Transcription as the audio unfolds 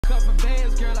couple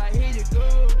bands, girl, I hear you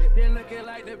go. Then looking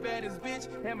like the baddest bitch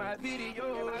in my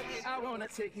video. I wanna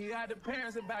take you out to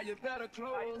Paris and buy you better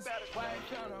clothes. White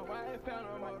fountain,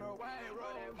 motor, white rose.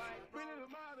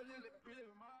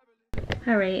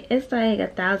 Alright, it's like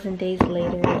 1,000 days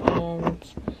later, and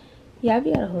yeah,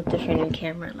 we got a whole different new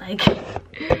camera. Like, I'm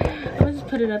gonna just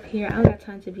put it up here. I don't got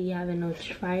time to be having no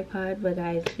tripod, but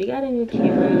guys, we got a new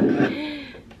camera.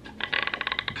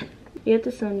 We have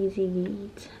the Sony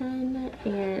ZV-E10,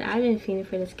 and I've been fiending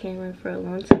for this camera for a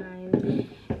long time,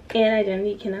 and I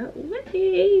genuinely cannot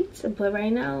wait. But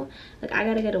right now, like, I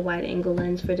gotta get a wide angle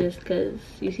lens for this, because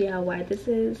you see how wide this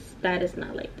is? That is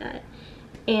not like that.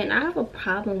 And I have a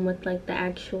problem with like the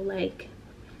actual, like,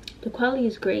 the quality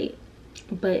is great,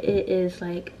 but it is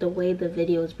like the way the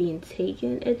video is being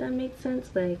taken, if that makes sense.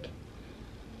 Like,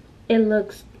 it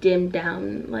looks dimmed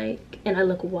down, like, and I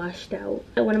look washed out.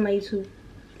 One of my YouTube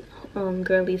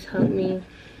girlies helped me.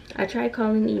 I tried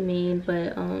calling E-Main,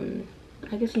 but I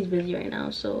guess he's busy right now,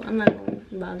 so I'm not gonna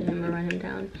bother him or run him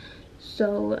down.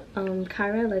 So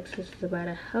Kyra Alexis is about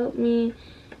to help me,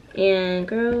 and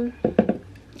girl,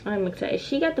 I'm excited.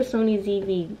 She got the Sony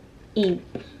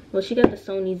she got the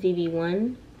Sony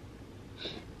ZV-1,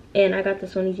 and I got the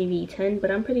Sony ZV-E10, but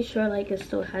I'm pretty sure like it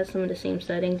still has some of the same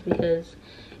settings because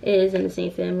it is in the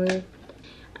same family.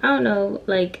 I don't know,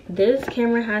 like, this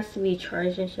camera has to be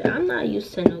charged and shit. I'm not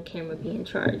used to no camera being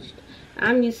charged.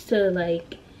 I'm used to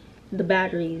like the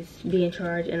batteries being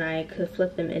charged and I could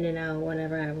flip them in and out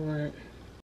whenever I want.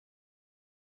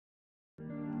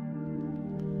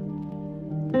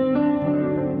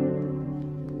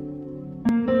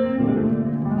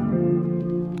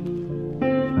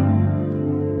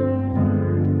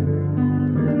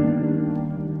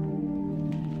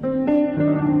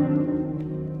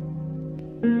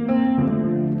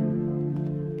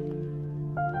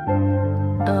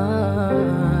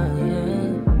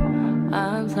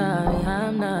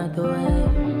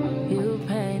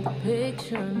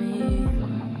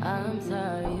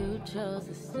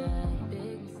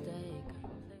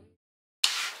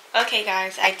 Okay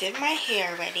guys, I did my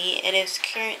hair already. It is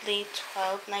currently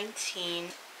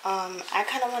 12:19. I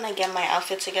kind of want to get my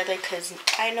outfit together because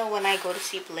I know when I go to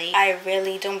sleep late, I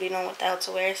really don't be knowing what the hell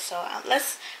to wear. So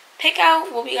let's pick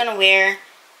out what we're gonna wear.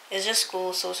 It's just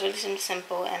school, so it's really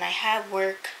simple, and I have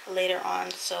work later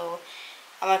on, so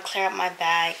I'm gonna clear up my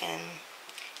bag and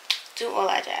do all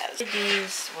that jazz.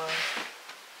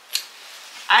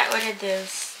 I ordered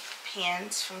this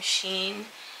pants from Shein.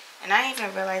 And I didn't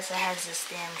even realize it has this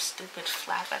damn stupid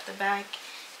flap at the back.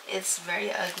 It's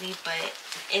very ugly, but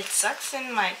it sucks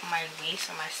in my waist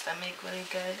and my stomach really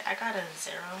good. I got a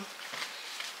 0,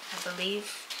 I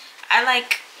believe. I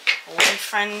like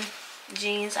boyfriend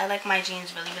jeans. I like my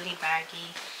jeans really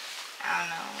baggy. I don't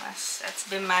know. That's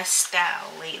been my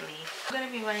style lately. I'm gonna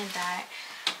be wearing that.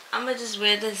 I'm gonna just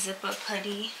wear the zip-up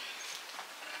hoodie.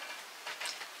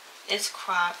 It's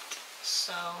cropped.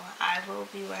 So I will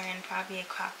be wearing probably a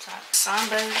crop top.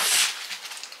 Sambas.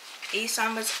 These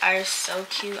sambas are so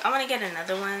cute. I want to get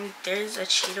another one. There's a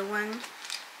cheetah one.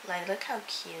 Like, look how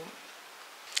cute.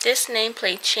 This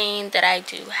nameplate chain that I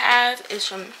do have is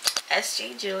from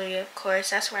SJ Jewelry, of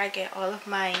course. That's where I get all of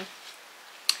my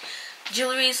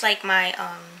jewelries, like my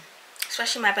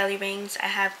especially my belly rings. I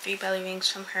have 3 belly rings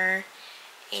from her,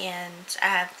 and I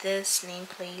have this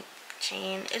nameplate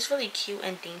chain. It's really cute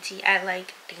and dainty. I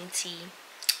like dainty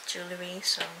jewelry,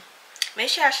 so make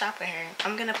sure I shop with her.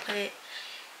 I'm gonna put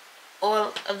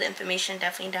all of the information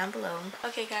definitely down below.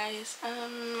 Okay guys,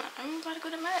 I'm about to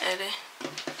go to bed.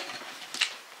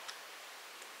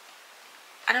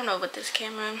 I don't know what this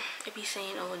camera, it be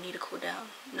saying, oh, it need to cool down.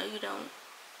 No you don't.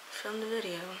 Film the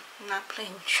video. I'm not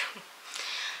playing with you.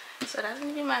 So that's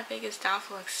gonna be my biggest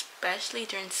downfall, especially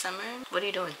during summer. What are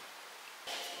you doing?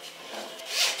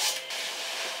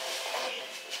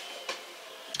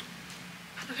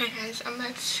 Okay guys, I'm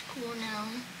at school now,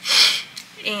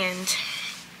 and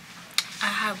I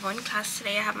have one class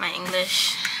today. I have my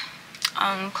English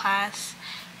class,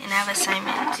 and I have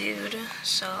assignment due,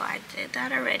 so I did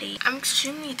that already. I'm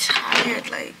extremely tired,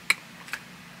 like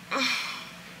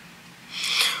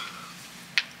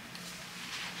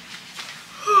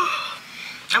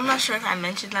I'm not sure if I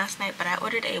mentioned last night, but I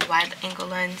ordered a wide angle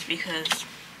lens because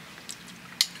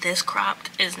this cropped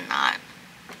is not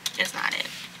it.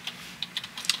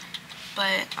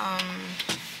 But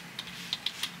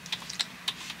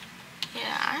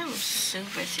yeah, I'm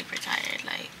super tired.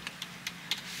 Like,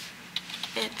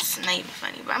 it's not even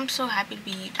funny, but I'm so happy to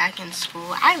be back in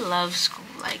school. I love school.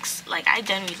 Like I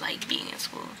genuinely like being in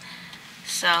school,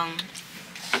 so I'm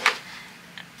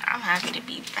happy to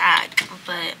be back.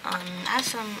 But I have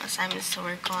some assignments to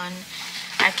work on.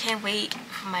 I can't wait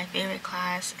for my favorite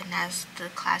class, and that's the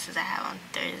classes I have on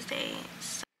Thursday.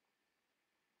 So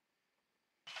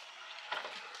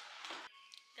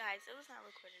guys, it was not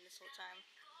recording this whole time.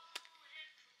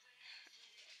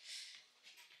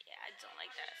 Yeah, I don't like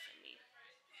that for me.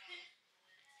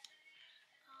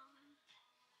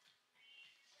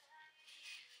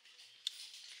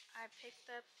 I picked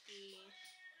up the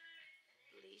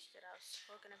bleach that I was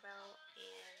talking about,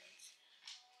 and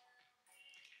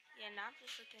yeah, now I'm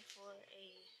just looking for a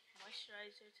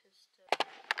moisturizer to still.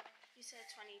 You said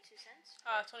 22 cents?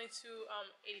 22.85. Okay.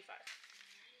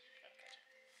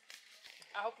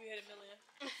 I hope you hit $1 million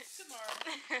tomorrow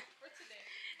or today.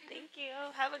 Thank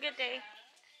you. Have a good day.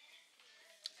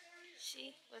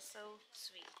 She was so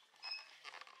sweet.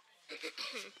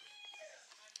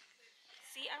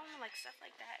 See, I don't know, like stuff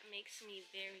like that makes me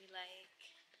very like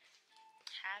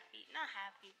happy. Not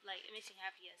happy, like it makes me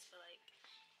happy, yes, but like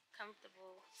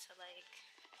comfortable to like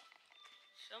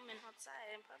filming outside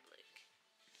in public.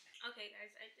 Okay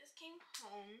guys, I just came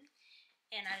home,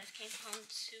 and I just came home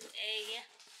to a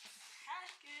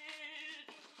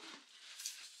package.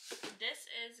 This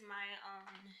is my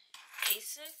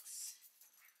Asics.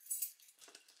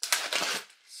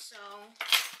 So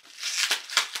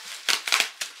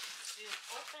we will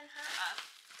open her up.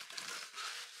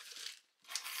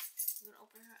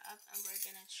 And we're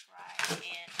gonna try and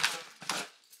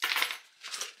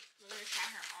we're gonna try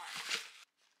her on.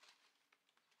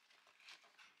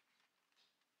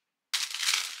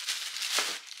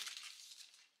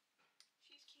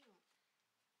 She's cute.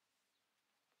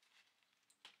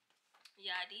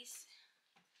 Yeah, these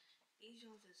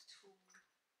ones is too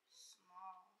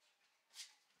small.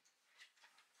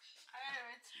 I gotta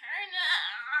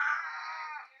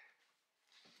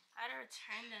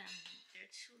return them.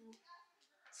 They're too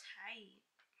tight.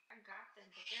 I got them,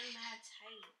 but they're mad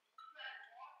tight.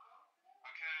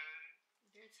 Okay.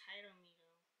 They're tight on me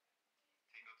though.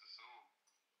 Take out the sole.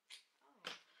 Oh.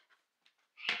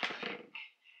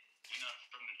 You're not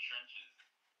from the trenches.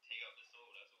 Take out the sole.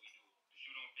 That's what we do. The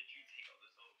shoe don't fit you, take out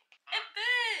the sole. It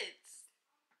fits!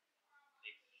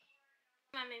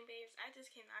 My main babes, I just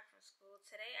came back from school.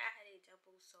 Today I had a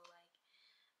double, so like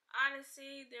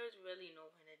honestly, there was really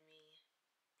no point in me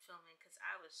filming because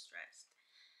I was stressed.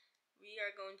 We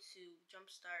are going to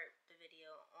jumpstart the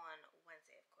video on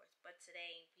Wednesday, of course, but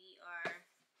today we are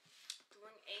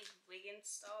doing a wig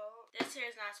install. This here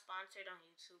is not sponsored on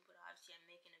YouTube, but obviously I'm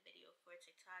making a video for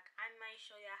TikTok. I might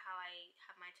show you how I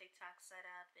have my TikTok set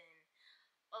up and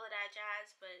all of that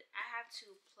jazz, but I have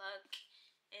to plug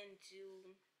and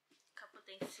do a couple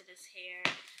things to this hair.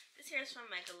 This hair is from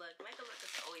Megalook. Megalook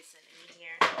is always sending me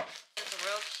hair. It's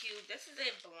real cute. This is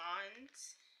a blonde.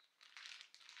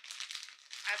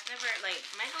 I've never, like,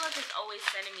 Megalook is always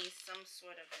sending me some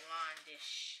sort of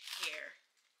blondish hair.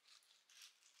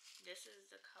 This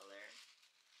is the color.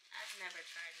 I've never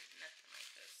tried nothing like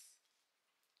this.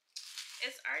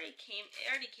 It already came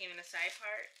in a side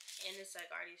part, and it's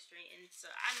like already straightened, so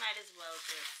I might as well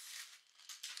just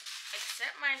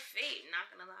accept my fate.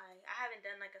 Not gonna lie, I haven't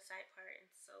done like a side part in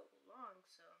so long,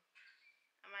 so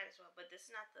I might as well. But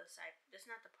this is not the side. This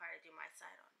is not the part I do my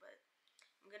side on. But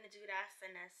I'm gonna do that,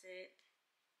 finesse it.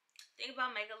 Thing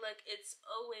about Megalook, it's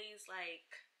always like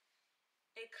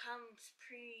it comes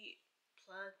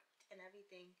pre-plucked and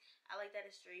everything. I like that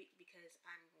it's straight because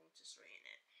I'm going to straighten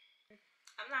it.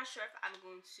 I'm not sure if I'm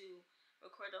going to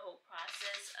record the whole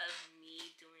process of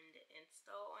me doing the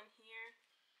install on here.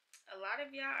 A lot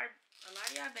of y'all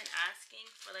have been asking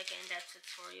for like an in-depth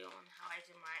tutorial on how I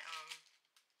do my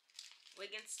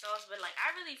wig installs, but like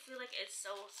I really feel like it's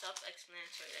so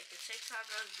self-explanatory. Like the TikTok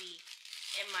girls be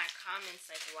in my comments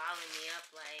like wilding me up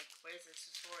like, where's the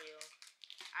tutorial?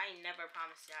 I never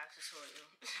promised y'all a tutorial.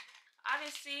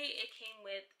 Obviously it came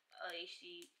with a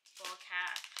HD ball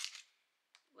cap,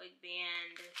 wig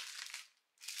band,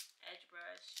 edge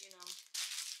brush, you know,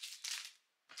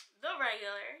 the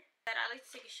regular. That I like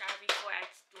to take a shower before I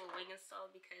do a wig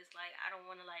install because like I don't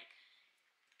want to like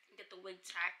get the wig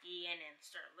tacky and then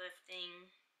start lifting,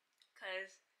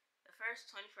 because the first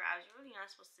 24 hours you're really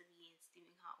not supposed to be in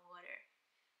steaming hot water,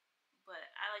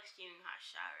 but I like steaming hot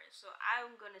showers. So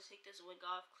I'm gonna take this wig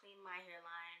off, clean my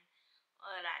hairline,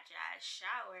 all of that jazz,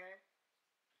 shower,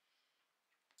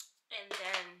 and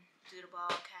then do the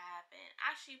ball cap and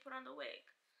actually put on the wig.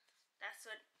 That's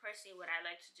personally what I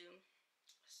like to do.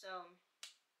 So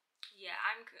yeah,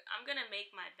 I'm gonna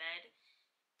make my bed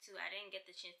too. I didn't get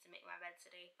the chance to make my bed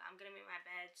today, but I'm gonna make my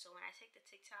bed so when I take the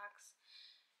TikToks,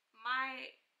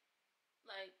 my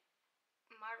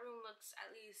room looks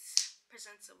at least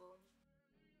presentable.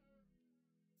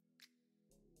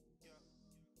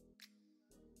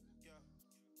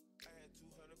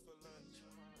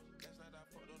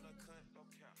 Fucked on the cunt.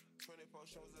 24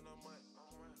 shows in a month.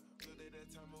 Good day that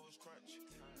time it was crunch.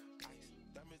 Ice,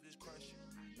 diamonds is crush.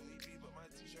 Louis V, but my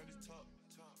t-shirt is top.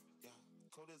 Yeah,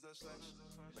 cold as a slush.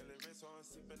 Belly rinse on,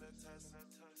 sipping a test.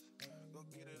 Go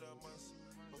get it a must.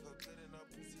 Fuck a good in a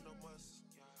pussy, no must.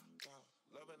 Yeah,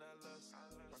 love and I lust.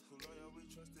 My crew loyal, we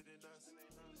trusted in us.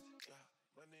 Yeah,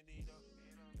 money need up.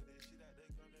 Put that shit out there,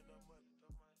 gun in the mud.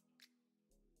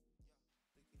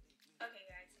 Okay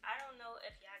guys, I don't know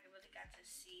if y'all really got to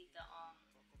see the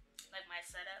like my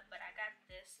setup, but I got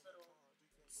this little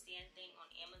stand thing on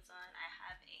Amazon. I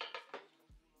have a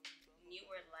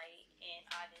newer light, and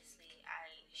obviously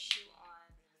I shoot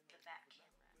on the back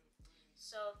camera.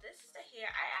 So this is the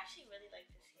hair. I actually really like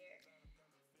this hair.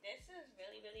 This is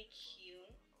really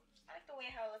cute. I like the way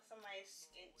how it looks on my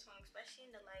skin tone, especially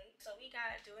in the light. So we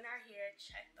got doing our hair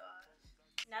checked off.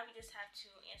 Now we just have to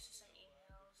answer some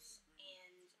emails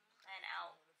and plan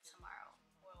out tomorrow.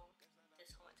 Well,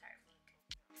 this whole entire week.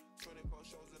 24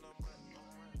 shows in a month.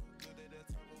 Good day that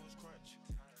time it was crunch.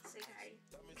 Say hi.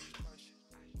 Diamonds is crush.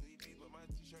 Louis V, but my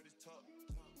t-shirt is top.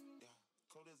 Yeah,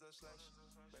 cold as a slush.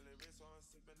 Belly rinse on,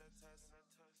 sipping a test.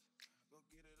 Go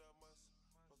get it a must.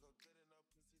 Fuck a good in a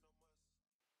pussy, no must.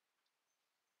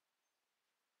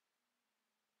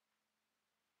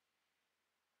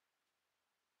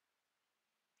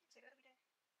 Say that every day.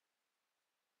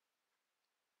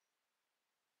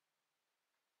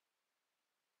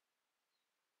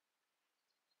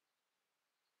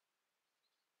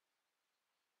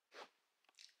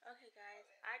 Okay guys,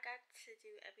 I got to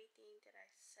do everything that I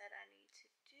said I need to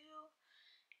do.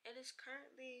 It is 12:27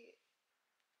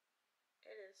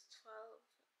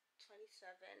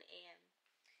 and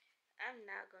I'm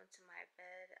now going to my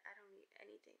bed. I don't need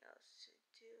anything else to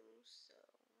do, so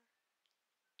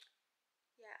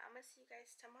yeah, I'm gonna see you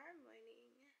guys tomorrow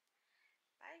morning.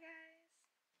 Bye guys.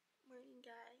 Morning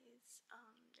guys.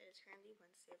 It is currently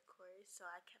Wednesday, of course, so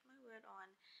I kept my word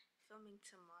on filming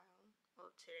tomorrow,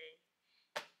 well today.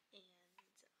 And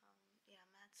yeah,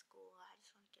 I'm at school. I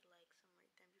just want to get like some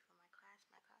work done before my class.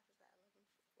 My class is at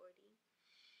 11:40.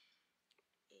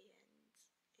 And yeah.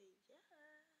 Do you like the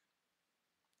hair?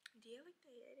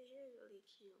 The hair is really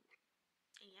cute.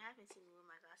 And you haven't seen me with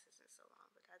my glasses in so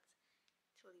long, but that's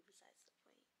totally besides the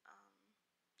point.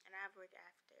 And I have work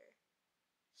after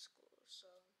school,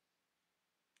 so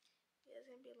yeah, it's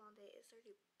gonna be a long day. It's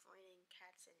already raining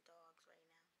cats and dogs right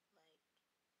now,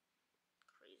 like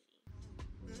crazy.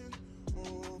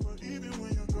 Over, even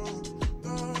when you're gone,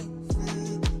 the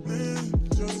feeling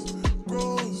just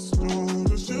grows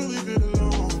stronger. She'll leave it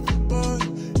alone, but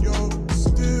you're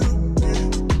still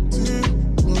getting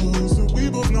closer. We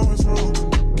both know it's wrong.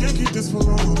 Can't keep this for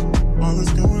long. All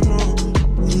that's going on,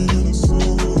 put it in a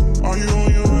song. Are you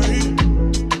on your way?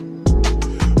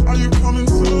 Are you coming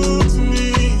soon to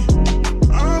me?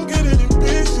 I'm getting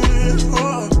impatient.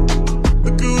 Oh,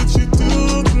 look at what you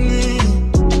do to me.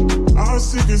 Our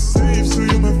secret's safe, so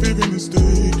you're my favorite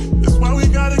mistake. That's why we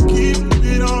gotta keep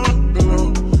it on the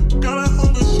low. Got a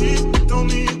hunger, she don't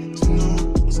need to know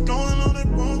what's going on. It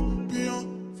won't be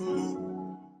on for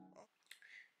long.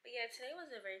 But yeah, today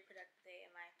was a very productive day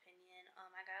in my opinion.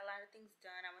 I got a lot of things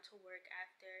done. I went to work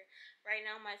after. Right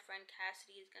now my friend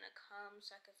Cassidy is gonna come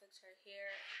so I can fix her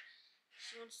hair.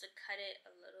 She wants to cut it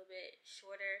a little bit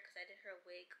shorter because I did her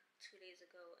wig 2 days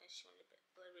ago and she wanted a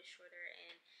little bit shorter,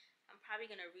 and I'm probably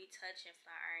gonna retouch and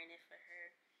flat iron it for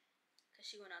her because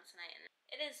she went out tonight and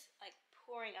it is like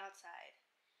pouring outside.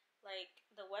 Like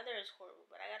the weather is horrible,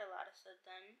 but I got a lot of stuff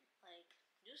done. Like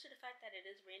due to the fact that it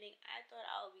is raining, I thought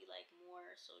I would be like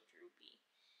more so droopy.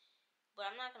 But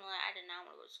I'm not gonna lie, I did not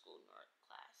want to go to school nor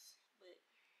class. But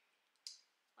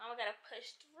mama gotta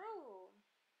push through.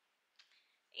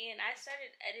 And I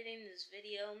started editing this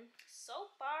video.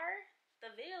 So far,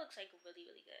 the video looks like really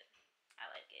good.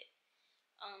 I like it.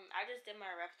 I just did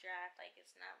my rough draft. Like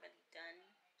it's not really done.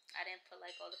 I didn't put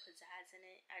like all the pizzazz in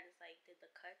it. I just like did the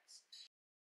cuts.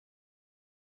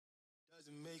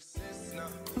 Doesn't make sense now.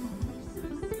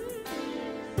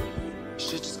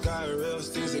 Shit just got real,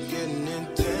 things are getting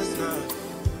intense now.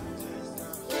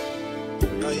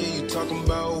 I hear you talking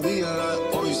about we a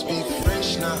lot, or you speak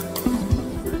French now.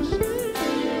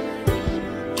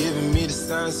 Giving me the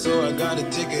sign, so I gotta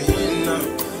take a hint now.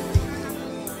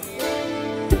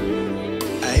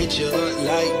 I hit you up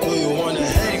like, do you wanna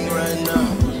hang right now?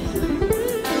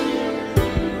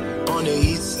 On the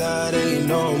east side, and you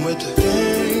know I'm with the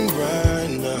gang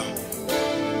right now.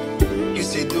 You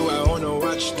say, do I wanna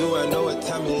watch? Do I know what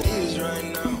time it is right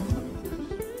now?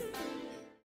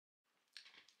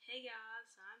 Hey y'all,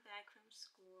 so I'm back from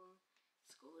school.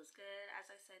 School was good. As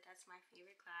I said, that's my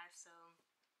favorite class, so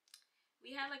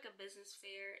we had like a business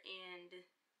fair, and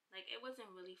like it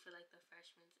wasn't really for like the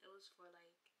freshmen, it was for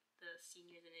like the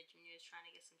seniors and the juniors trying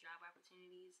to get some job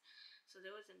opportunities. So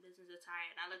there was in business attire,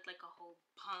 and I looked like a whole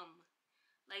bum.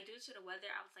 Like, due to the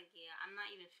weather, I was like, yeah, I'm not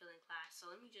even feeling class, so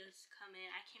let me just come in.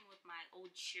 I came with my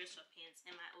old cheer sweatpants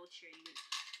and my old cheer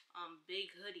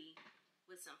big hoodie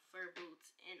with some fur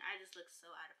boots, and I just looked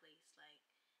so out of place. Like,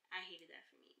 I hated that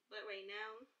for me. But right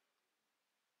now,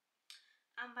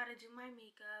 I'm about to do my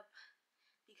makeup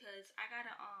because I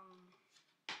gotta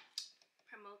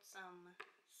promote some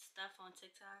stuff on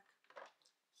TikTok.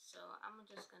 So I'm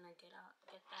just gonna get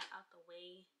that out the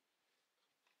way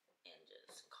and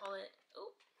just call it.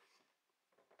 Oh,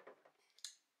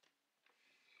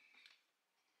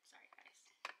 sorry guys.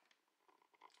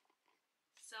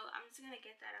 So I'm just gonna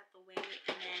get that out the way,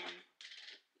 and then,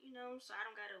 you know, so I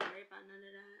don't gotta worry about none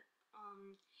of that.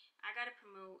 I gotta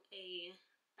promote a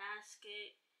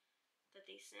basket that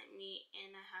they sent me,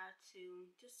 and I have to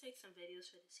just take some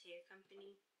videos for this hair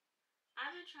company.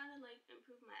 I've been trying to like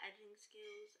improve my editing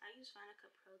skills. I use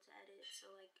FinalCutPro to edit,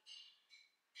 so like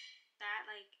that,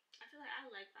 like I feel like I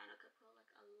like FinalCutPro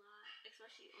like a lot,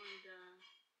 especially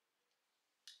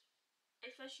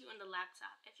on the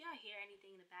laptop. If y'all hear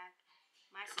anything in the back,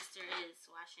 my sister is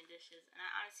washing dishes, and I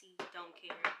honestly don't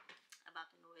care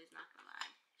about the noise, not gonna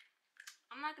lie.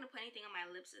 I'm not gonna put anything on my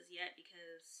lips as yet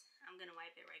because I'm gonna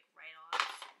wipe it right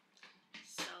off.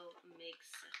 So it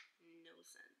makes no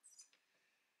sense.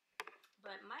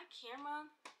 But my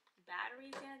camera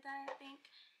battery's gonna die, I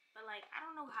think. But like, I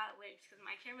don't know how it works because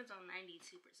my camera's on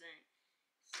 92%.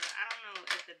 So I don't know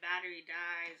if the battery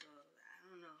dies, or I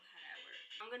don't know how that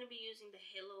works. I'm gonna be using the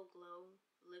Halo Glow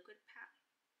liquid palette.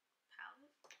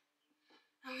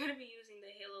 I'm gonna be using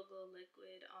the Halo Glow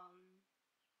liquid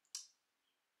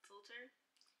filter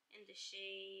in the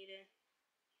shade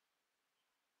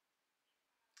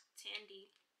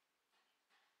Tandy.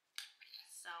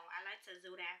 So I like to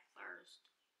do that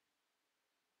first.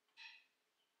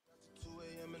 2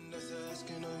 a.m. and that's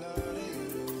asking a lot of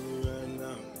you right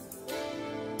now.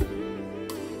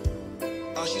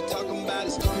 All she talking about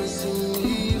is come and see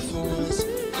me for once.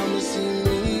 Come and see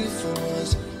me for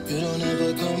once. You don't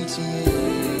ever come to me.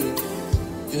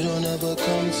 You don't ever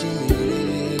come to me.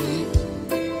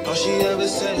 All she ever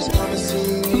said is come and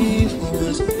see me for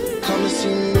once. Come and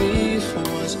see me for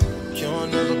once. You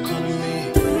don't ever come to me.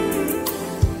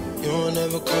 You don't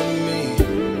ever come to me.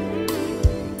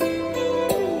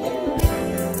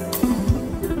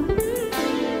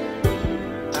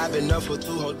 I've been up for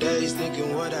 2 whole days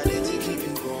thinking what I did to keep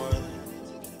you going.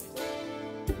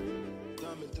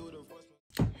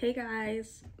 Hey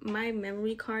guys, my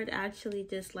memory card actually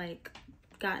just like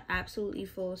got absolutely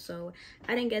full, so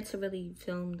I didn't get to really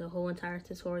film the whole entire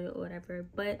tutorial or whatever.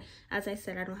 But as I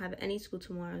said, I don't have any school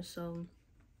tomorrow, so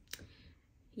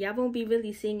y'all won't be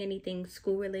really seeing anything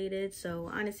school related. So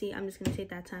honestly, I'm just gonna take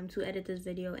that time to edit this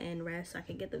video and rest so I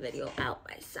can get the video out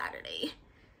by Saturday.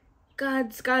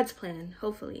 God's plan,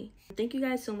 hopefully. Thank you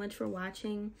guys so much for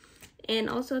watching, and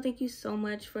also thank you so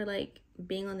much for like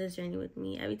being on this journey with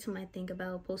me. Every time I think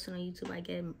about posting on YouTube, I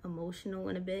get emotional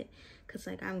in a bit because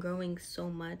like I'm growing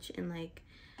so much, and like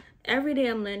every day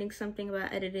I'm learning something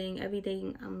about editing. Every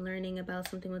day I'm learning about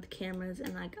something with cameras,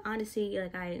 and like honestly,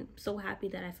 like I'm so happy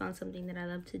that I found something that I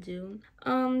love to do.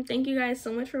 Thank you guys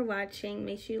so much for watching.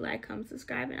 Make sure you like, comment,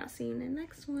 subscribe, and I'll see you in the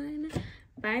next one.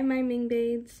 Bye, my Ming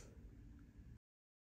babes.